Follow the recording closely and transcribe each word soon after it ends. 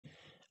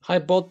I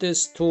bought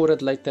these two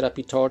red light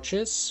therapy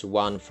torches,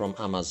 one from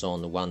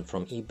Amazon, one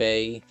from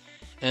eBay,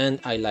 and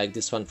I like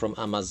this one from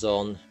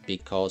Amazon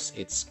because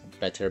it's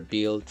better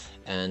built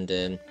and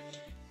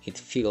it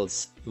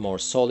feels more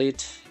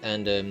solid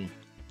and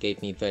gave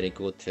me very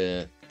good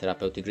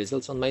therapeutic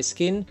results on my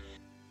skin.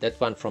 That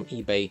one from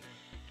eBay,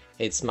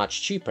 it's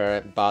much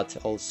cheaper, but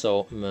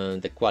also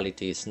the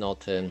quality is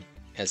not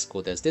as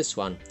good as this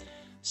one.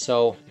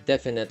 So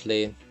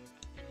definitely,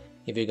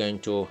 if you're going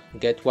to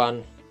get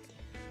one,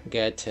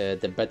 get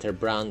the better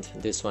brand.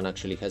 This one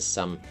actually has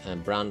some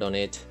brand on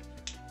it,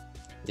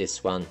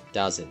 this one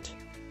doesn't.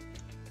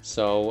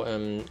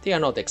 So they are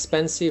not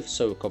expensive,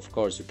 so of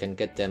course you can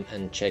get them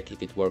and check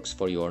if it works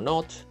for you or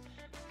not,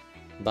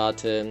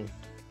 but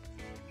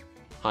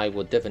I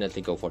would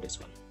definitely go for this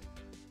one.